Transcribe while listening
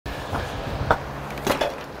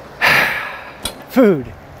Food.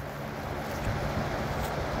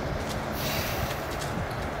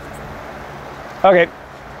 Okay,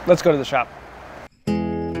 let's go to the shop.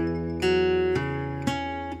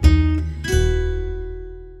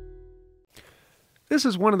 This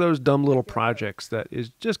is one of those dumb little projects that is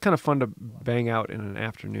just kind of fun to bang out in an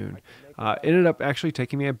afternoon. Ended up actually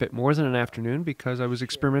taking me a bit more than an afternoon because I was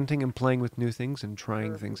experimenting and playing with new things and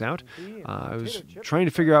trying things out. I was trying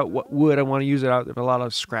to figure out what wood I want to use it out. There were a lot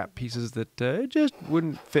of scrap pieces that just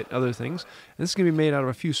wouldn't fit other things. And this is going to be made out of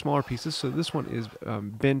a few smaller pieces, so this one is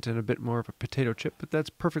bent and a bit more of a potato chip, but that's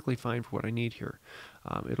perfectly fine for what I need here.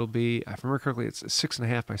 It'll be, if I remember correctly, it's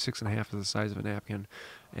 6.5 by 6.5 is the size of a napkin.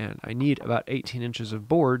 And I need about 18 inches of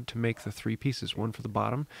board to make the three pieces, one for the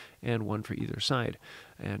bottom and one for either side.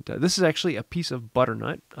 And this is actually a piece of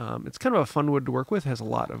butternut. It's kind of a fun wood to work with, has a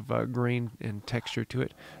lot of grain and texture to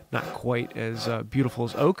it. Not quite as beautiful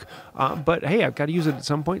as oak, but hey, I've got to use it at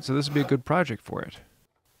some point, so this would be a good project for it.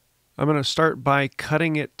 I'm going to start by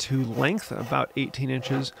cutting it to length, about 18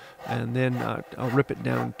 inches, and then I'll rip it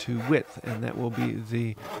down to width, and that will be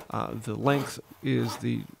the length is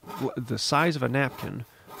the size of a napkin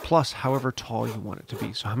plus however tall you want it to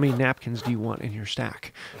be. So how many napkins do you want in your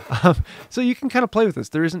stack? So you can kind of play with this.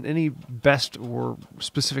 There isn't any best or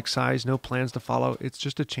specific size, no plans to follow. It's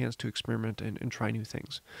just a chance to experiment and try new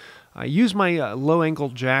things. I use my low-angle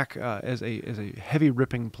jack as a heavy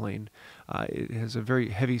ripping plane. It has a very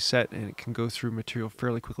heavy set and it can go through material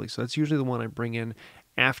fairly quickly. So that's usually the one I bring in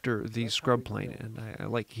after the scrub plane, and I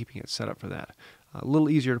like keeping it set up for that. A little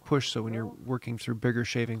easier to push, so when you're working through bigger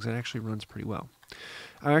shavings, it actually runs pretty well.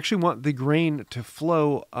 I actually want the grain to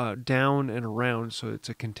flow down and around, so it's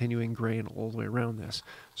a continuing grain all the way around this.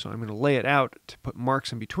 So I'm going to lay it out to put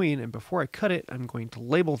marks in between, and before I cut it, I'm going to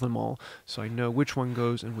label them all so I know which one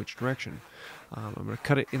goes in which direction. I'm going to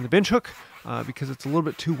cut it in the bench hook because it's a little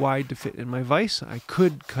bit too wide to fit in my vise. I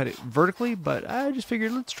could cut it vertically, but I just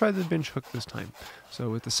figured let's try the bench hook this time. So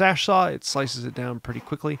with the sash saw, it slices it down pretty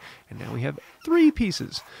quickly, and now we have 3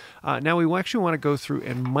 pieces. Now we actually want to go through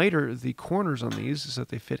and miter the corners on these so that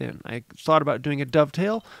they fit in. I thought about doing a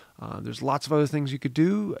dovetail. There's lots of other things you could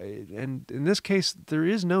do, and in this case, there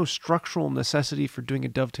is no structural necessity for doing a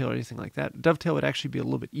dovetail or anything like that. Dovetail would actually be a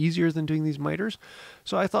little bit easier than doing these miters,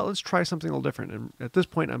 so I thought let's try something a little different. And at this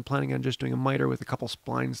point, I'm planning on just doing a miter with a couple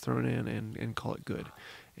splines thrown in and call it good.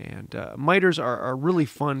 And miters are really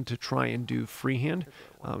fun to try and do freehand,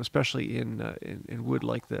 especially in wood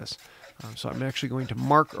like this. So I'm actually going to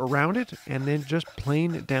mark around it and then just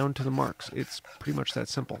plane down to the marks. It's pretty much that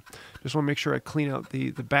simple. Just want to make sure I clean out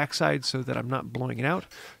the backside so that I'm not blowing it out.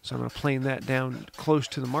 So I'm going to plane that down close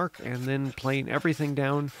to the mark and then plane everything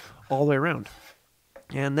down all the way around.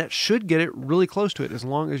 And that should get it really close to it. As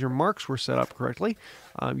long as your marks were set up correctly,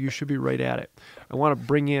 you should be right at it. I want to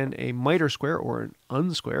bring in a miter square or an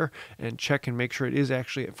unsquare and check and make sure it is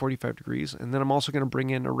actually at 45 degrees. And then I'm also going to bring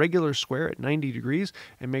in a regular square at 90 degrees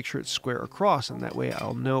and make sure it's square across. And that way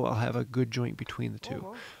I'll know I'll have a good joint between the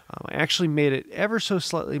two. I actually made it ever so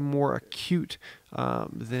slightly more acute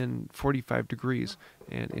than 45 degrees.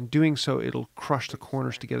 And in doing so, it'll crush the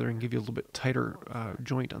corners together and give you a little bit tighter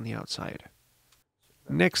joint on the outside.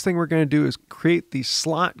 Next thing we're going to do is create the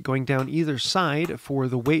slot going down either side for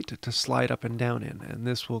the weight to slide up and down in, and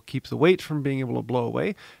this will keep the weight from being able to blow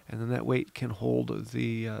away, and then that weight can hold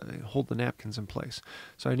the napkins in place.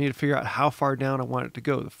 So I need to figure out how far down I want it to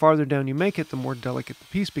go. The farther down you make it, the more delicate the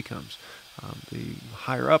piece becomes. The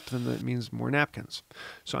higher up, then that means more napkins.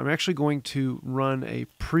 So I'm actually going to run a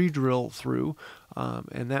pre-drill through,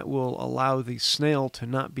 and that will allow the snail to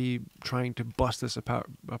not be trying to bust this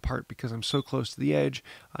apart because I'm so close to the edge.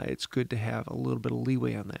 It's good to have a little bit of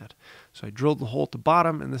leeway on that. So I drilled the hole at the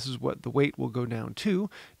bottom, and this is what the weight will go down to.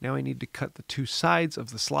 Now I need to cut the 2 sides of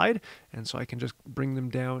the slide, and so I can just bring them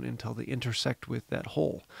down until they intersect with that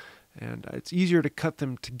hole. And it's easier to cut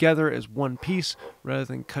them together as one piece rather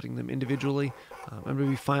than cutting them individually. I'm going to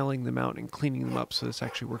be filing them out and cleaning them up, so this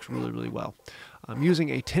actually works really, really well. I'm using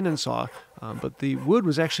a tenon saw, but the wood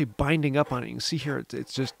was actually binding up on it. You can see here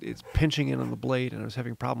it's pinching in on the blade, and I was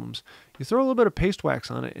having problems. You throw a little bit of paste wax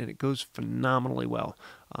on it, and it goes phenomenally well.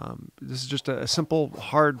 This is just a simple,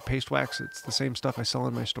 hard paste wax. It's the same stuff I sell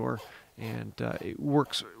in my store, and it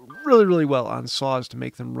works really, really well on saws to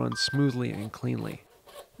make them run smoothly and cleanly.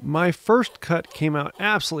 My first cut came out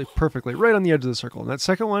absolutely perfectly, right on the edge of the circle. And that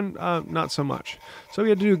second one, not so much. So we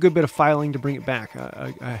had to do a good bit of filing to bring it back.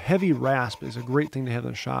 A heavy rasp is a great thing to have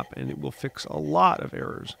in the shop, and it will fix a lot of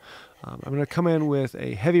errors. I'm going to come in with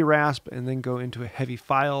a heavy rasp and then go into a heavy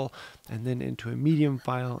file, and then into a medium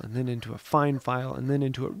file, and then into a fine file, and then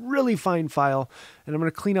into a really fine file. and I'm going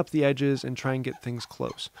to clean up the edges and try and get things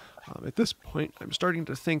close. At this point, I'm starting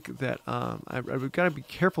to think that I've got to be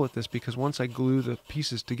careful with this, because once I glue the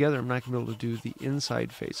pieces together, I'm not going to be able to do the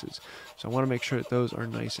inside faces. So I want to make sure that those are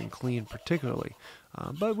nice and clean particularly.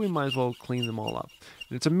 But we might as well clean them all up.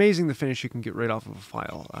 And it's amazing the finish you can get right off of a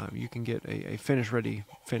file. You can get a finish-ready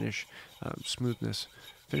finish, smoothness,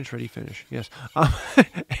 finish-ready finish, yes,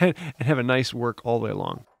 and have a nice work all the way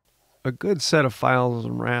along. A good set of files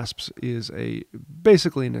and rasps is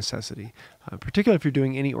basically a necessity, particularly if you're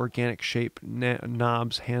doing any organic shape,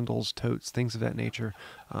 knobs, handles, totes, things of that nature.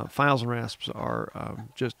 Files and rasps are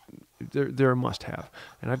they're a must-have,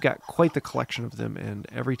 and I've got quite the collection of them. And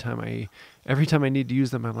every time I need to use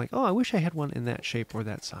them, I'm like, oh, I wish I had one in that shape or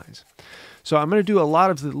that size. So I'm going to do a lot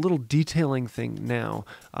of the little detailing thing now.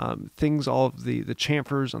 All of the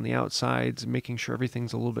chamfers on the outsides, making sure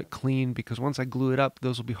everything's a little bit clean, because once I glue it up,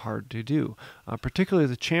 those will be hard to do. Particularly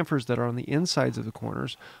the chamfers that are on the insides of the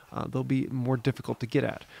corners, they'll be more difficult to get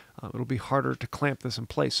at. It'll be harder to clamp this in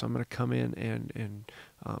place, so I'm going to come in and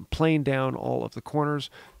plane down all of the corners.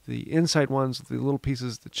 The inside ones, the little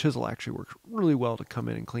pieces, the chisel actually works really well to come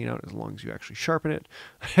in and clean out, as long as you actually sharpen it.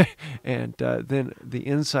 And then the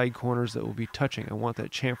inside corners that will be touching, I want that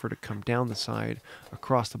chamfer to come down the side,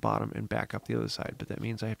 across the bottom, and back up the other side. But that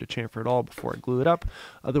means I have to chamfer it all before I glue it up.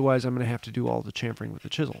 Otherwise, I'm going to have to do all the chamfering with the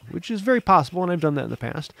chisel, which is very possible, and I've done that in the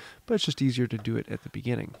past, but it's just easier to do it at the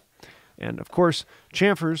beginning. And of course,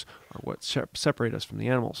 chamfers are what separate us from the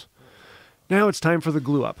animals. Now it's time for the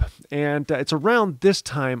glue up, and it's around this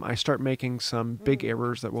time I start making some big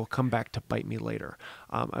errors that will come back to bite me later.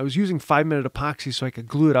 I was using 5-minute epoxy so I could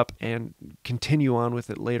glue it up and continue on with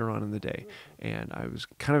it later on in the day, and I was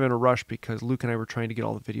kind of in a rush because Luke and I were trying to get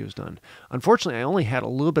all the videos done. Unfortunately, I only had a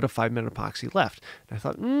little bit of 5-minute epoxy left, and I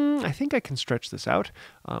thought, I think I can stretch this out.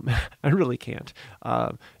 I really can't.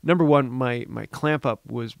 Number one, my clamp up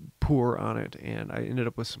was poor on it, and I ended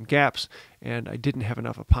up with some gaps, and I didn't have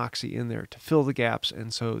enough epoxy in there to fill the gaps,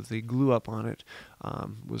 and so the glue up on it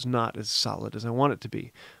was not as solid as I want it to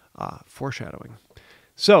be. Foreshadowing.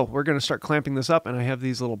 So we're going to start clamping this up, and I have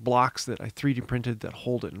these little blocks that I 3D printed that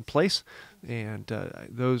hold it in place, and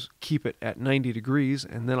those keep it at 90 degrees,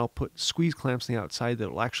 and then I'll put squeeze clamps on the outside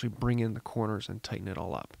that will actually bring in the corners and tighten it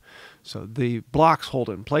all up. So the blocks hold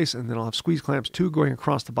it in place, and then I'll have squeeze clamps, 2 going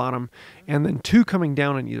across the bottom, and then 2 coming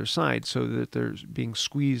down on either side so that they're being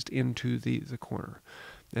squeezed into the corner.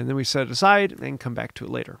 And then we set it aside and come back to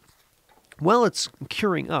it later. While it's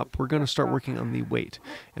curing up, we're going to start working on the weight.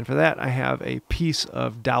 And for that, I have a piece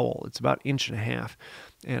of dowel. It's about 1.5 inches.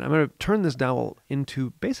 And I'm going to turn this dowel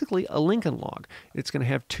into basically a Lincoln log. It's going to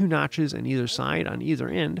have 2 notches on either side, on either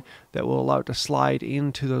end, that will allow it to slide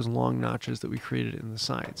into those long notches that we created in the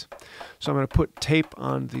sides. So I'm going to put tape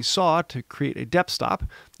on the saw to create a depth stop,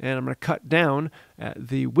 and I'm going to cut down at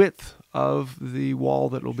the width of the wall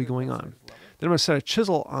that will be going on. Then I'm going to set a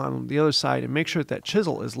chisel on the other side and make sure that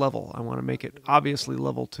chisel is level. I want to make it obviously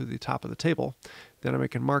level to the top of the table. Then I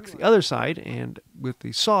can mark the other side, and with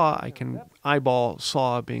the saw, I can eyeball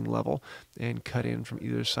saw being level and cut in from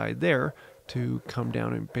either side there to come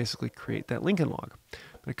down and basically create that Lincoln log.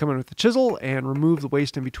 I'm going to come in with the chisel and remove the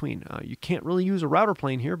waste in between. You can't really use a router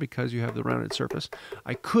plane here because you have the rounded surface.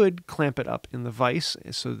 I could clamp it up in the vise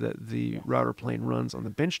so that the router plane runs on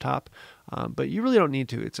the bench top, but you really don't need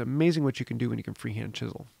to. It's amazing what you can do when you can freehand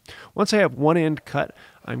chisel. Once I have one end cut,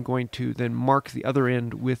 I'm going to then mark the other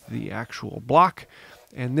end with the actual block,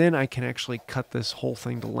 and then I can actually cut this whole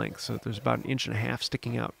thing to length so that there's about 1.5 inches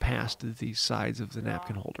sticking out past the sides of the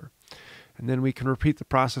napkin holder. And then we can repeat the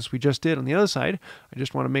process we just did on the other side. I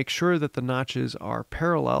just want to make sure that the notches are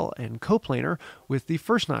parallel and coplanar with the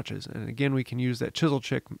first notches. And again, we can use that chisel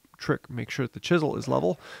trick, make sure that the chisel is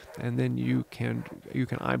level, and then you can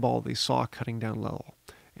eyeball the saw cutting down level.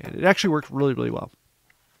 And it actually works really, really well.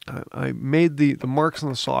 I made the marks on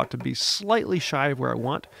the saw to be slightly shy of where I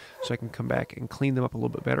want, so I can come back and clean them up a little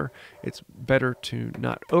bit better. It's better to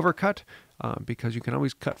not overcut, because you can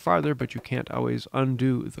always cut farther, but you can't always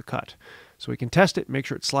undo the cut. So we can test it, make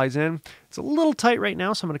sure it slides in. It's a little tight right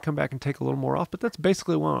now, so I'm going to come back and take a little more off, but that's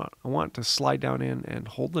basically what I want. I want it to slide down in and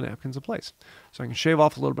hold the napkins in place. So I can shave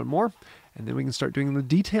off a little bit more, and then we can start doing the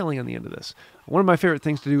detailing on the end of this. One of my favorite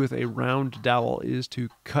things to do with a round dowel is to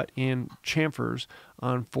cut in chamfers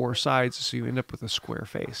on 4 sides so you end up with a square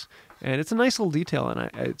face. And it's a nice little detail, and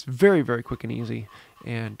it's very, very quick and easy,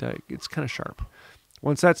 and it's kind of sharp.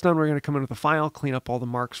 Once that's done, we're going to come in with a file, clean up all the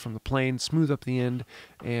marks from the plane, smooth up the end,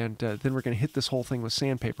 and then we're going to hit this whole thing with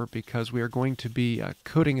sandpaper because we are going to be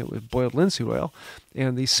coating it with boiled linseed oil.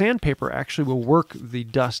 And the sandpaper actually will work the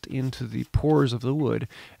dust into the pores of the wood,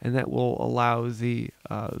 and that will allow the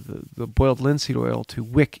boiled linseed oil to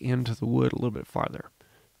wick into the wood a little bit farther.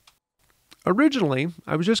 Originally,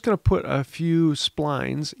 I was just going to put a few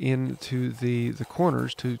splines into the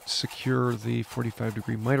corners to secure the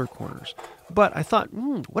 45-degree miter corners. But I thought,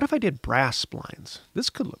 what if I did brass splines? This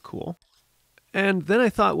could look cool. And then I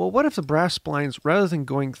thought, well, what if the brass splines, rather than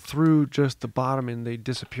going through just the bottom and they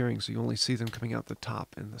disappearing so you only see them coming out the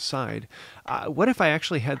top and the side, what if I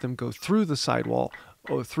actually had them go through the sidewall,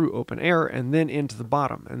 through open air, and then into the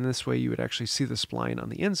bottom, and this way you would actually see the spline on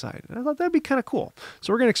the inside. And I thought that'd be kind of cool.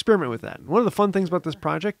 So we're going to experiment with that. And one of the fun things about this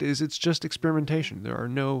project is it's just experimentation. There are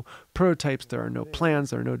no prototypes, there are no plans,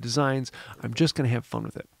 there are no designs. I'm just going to have fun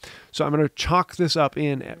with it. So I'm going to chalk this up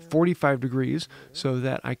in at 45 degrees so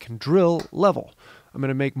that I can drill level. I'm going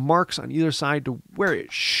to make marks on either side to where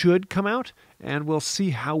it should come out, and we'll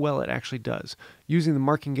see how well it actually does. Using the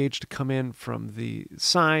marking gauge to come in from the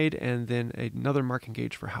side and then another marking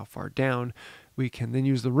gauge for how far down, we can then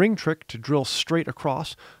use the ring trick to drill straight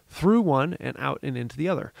across through one and out and into the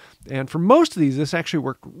other. And for most of these, this actually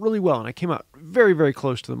worked really well, and I came out very, very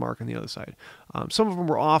close to the mark on the other side. Some of them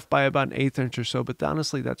were off by about an 1/8 inch or so, but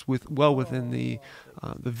honestly, that's well within the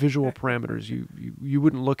visual parameters. You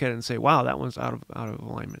wouldn't look at it and say, "Wow, that one's out of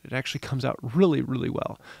alignment." It actually comes out really, really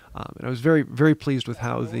well, and I was very, very pleased with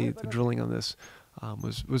how the drilling on this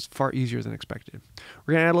was far easier than expected.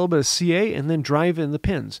 We're going to add a little bit of CA and then drive in the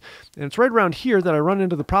pins. And it's right around here that I run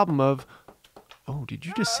into the problem of, oh, did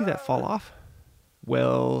you just see that fall off?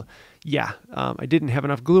 Well, yeah, I didn't have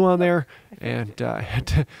enough glue on there, and I had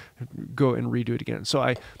to go and redo it again. So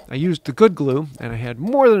I used the good glue, and I had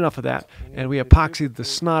more than enough of that, and we epoxied the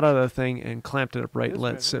snot out of the thing and clamped it up right and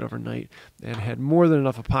let it sit overnight, and had more than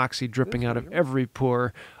enough epoxy dripping out of every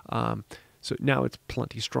pore, so now it's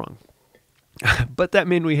plenty strong. But that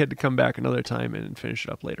meant we had to come back another time and finish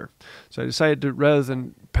it up later. So I decided to, rather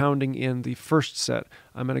than pounding in the first set,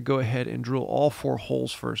 I'm going to go ahead and drill all 4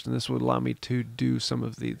 holes first, and this would allow me to do some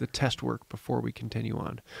of the test work before we continue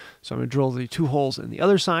on. So I'm going to drill the 2 holes in the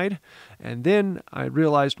other side, and then I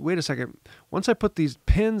realized, wait a second, once I put these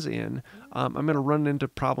pins in, I'm going to run into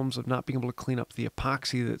problems of not being able to clean up the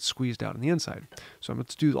epoxy that's squeezed out on the inside. So I'm going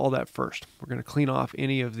to do all that first. We're going to clean off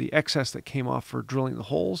any of the excess that came off for drilling the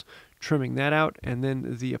holes, trimming that out, and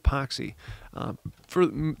then the epoxy. For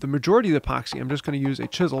the majority of the epoxy, I'm just going to use a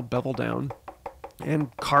chisel, bevel down,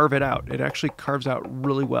 and carve it out. It actually carves out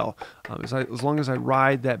really well. As long as I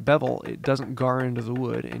ride that bevel, it doesn't gar into the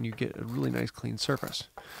wood, and you get a really nice clean surface.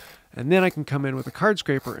 And then I can come in with a card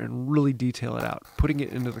scraper and really detail it out. Putting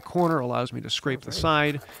it into the corner allows me to scrape the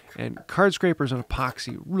side, and card scrapers and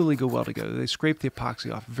epoxy really go well together. They scrape the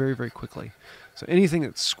epoxy off very, very quickly. So anything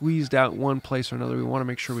that's squeezed out one place or another, we want to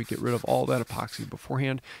make sure we get rid of all that epoxy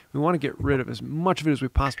beforehand. We want to get rid of as much of it as we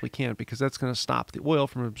possibly can, because that's going to stop the oil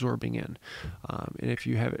from absorbing in. And if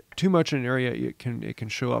you have it too much in an area, it can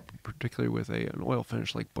show up, particularly with an oil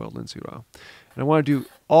finish like boiled linseed oil. And I want to do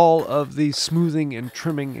all of the smoothing and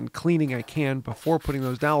trimming and cleaning I can before putting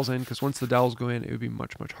those dowels in, because once the dowels go in, it would be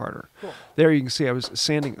much, much harder. Cool. There you can see I was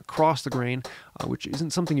sanding across the grain, which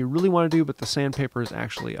isn't something you really want to do, but the sandpaper is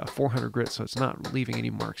actually a 400 grit, so it's not leaving any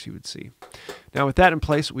marks you would see. Now with that in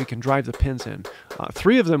place, we can drive the pins in.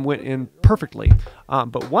 3 of them went in perfectly,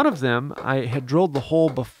 but one of them, I had drilled the hole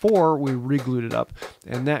before we re-glued it up,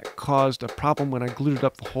 and that caused a problem when I glued it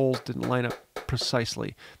up. The holes didn't line up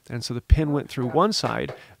precisely, and so the pin went through one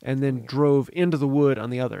side and then drove into the wood on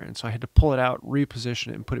the other, and so I had to pull it out, reposition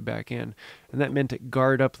it, and put it back in, and that meant it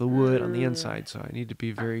guarded up the wood on the inside, so I need to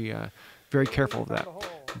be very very careful of that.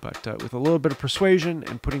 But with a little bit of persuasion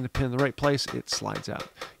and putting the pin in the right place, it slides out.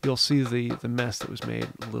 You'll see the mess that was made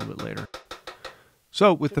a little bit later.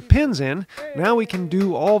 So with the pins in, now we can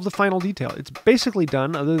do all of the final detail. It's basically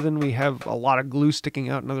done, other than we have a lot of glue sticking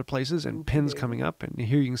out in other places and pins coming up. And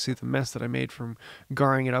here you can see the mess that I made from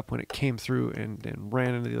garring it up when it came through and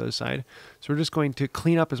ran into the other side. So we're just going to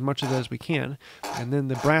clean up as much of that as we can. And then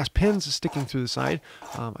the brass pins sticking through the side,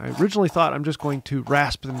 I originally thought I'm just going to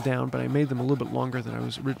rasp them down, but I made them a little bit longer than I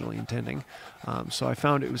was originally intending. So I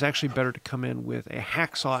found it was actually better to come in with a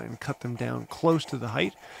hacksaw and cut them down close to the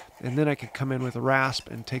height. And then I could come in with a rasp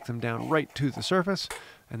and take them down right to the surface,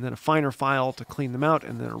 and then a finer file to clean them out,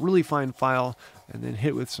 and then a really fine file, and then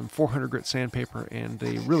hit with some 400 grit sandpaper, and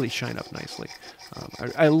they really shine up nicely.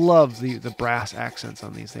 I love the brass accents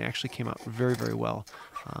on these. They actually came out very, very well.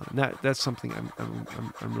 And that's something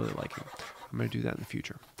I'm really liking. I'm going to do that in the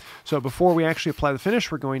future. So before we actually apply the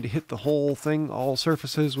finish, we're going to hit the whole thing, all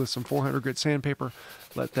surfaces, with some 400 grit sandpaper.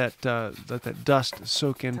 Let that dust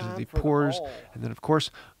soak into the pores, and then of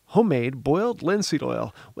course homemade boiled linseed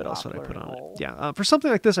oil. What else would I put on it? Yeah, for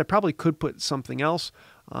something like this, I probably could put something else,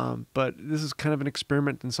 but this is kind of an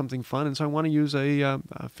experiment and something fun, and so I want to use a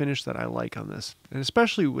finish that I like on this. And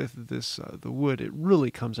especially with this, the wood, it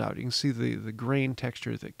really comes out. You can see the grain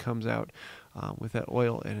texture that comes out with that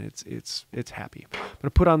oil, and it's happy. I'm going to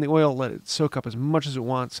put on the oil, let it soak up as much as it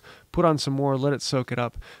wants, put on some more, let it soak it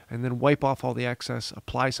up, and then wipe off all the excess,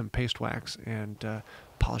 apply some paste wax, and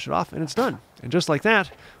polish it off, and it's done. And just like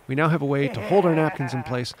that, we now have a way to hold our napkins in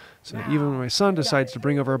place so that even when my son decides to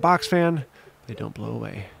bring over a box fan, they don't blow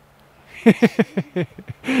away.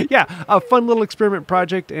 Yeah, a fun little experiment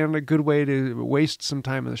project and a good way to waste some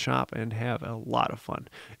time in the shop and have a lot of fun.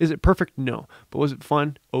 Is it perfect? No. But was it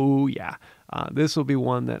fun? Oh, yeah. This will be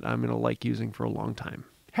one that I'm going to like using for a long time.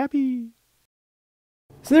 Happy!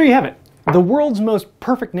 So there you have it. The world's most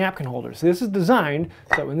perfect napkin holder. So this is designed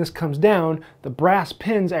so that when this comes down, the brass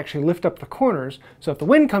pins actually lift up the corners. So if the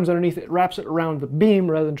wind comes underneath, it wraps it around the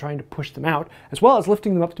beam rather than trying to push them out, as well as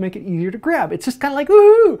lifting them up to make it easier to grab. It's just kind of like,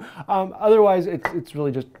 woohoo! Otherwise, it's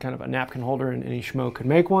really just kind of a napkin holder, and any schmo could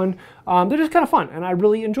make one. They're just kind of fun, and I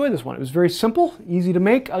really enjoyed this one. It was very simple, easy to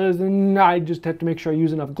make, other than I just have to make sure I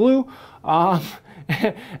use enough glue.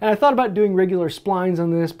 And I thought about doing regular splines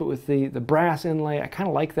on this, but with the brass inlay, I kind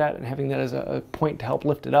of like that, and having that as a point to help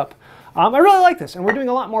lift it up. I really like this, and we're doing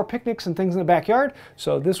a lot more picnics and things in the backyard,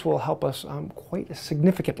 so this will help us quite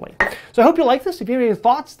significantly. So I hope you like this. If you have any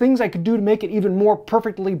thoughts, things I could do to make it even more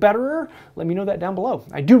perfectly betterer, let me know that down below.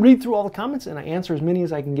 I do read through all the comments, and I answer as many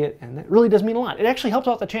as I can get, and that really does mean a lot. It actually helps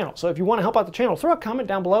out the channel, so if you want to help out the channel, throw a comment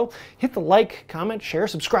down below, hit the like, comment, share,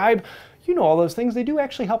 subscribe. You know all those things. They do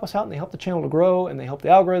actually help us out, and they help the channel to grow, and they help the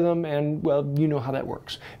algorithm, and, well, you know how that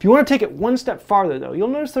works. If you want to take it one step farther, though, you'll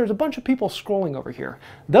notice there's a bunch of people scrolling over here.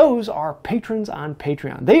 Those are patrons on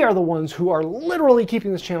Patreon. They are the ones who are literally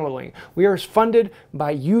keeping this channel going. We are funded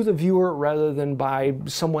by you, the viewer, rather than by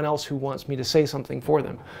someone else who wants me to say something for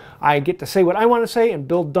them. I get to say what I want to say and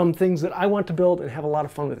build dumb things that I want to build and have a lot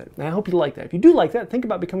of fun with it. And I hope you like that. If you do like that, think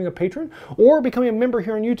about becoming a patron or becoming a member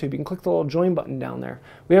here on YouTube. You can click the little join button down there.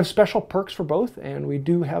 We have special perks for both, and we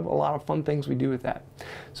do have a lot of fun things we do with that.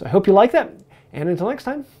 So I hope you like that. And until next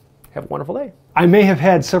time, have a wonderful day. I may have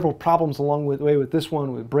had several problems along the way with this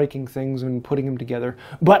one, with breaking things and putting them together,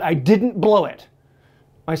 but I didn't blow it.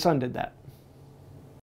 My son did that.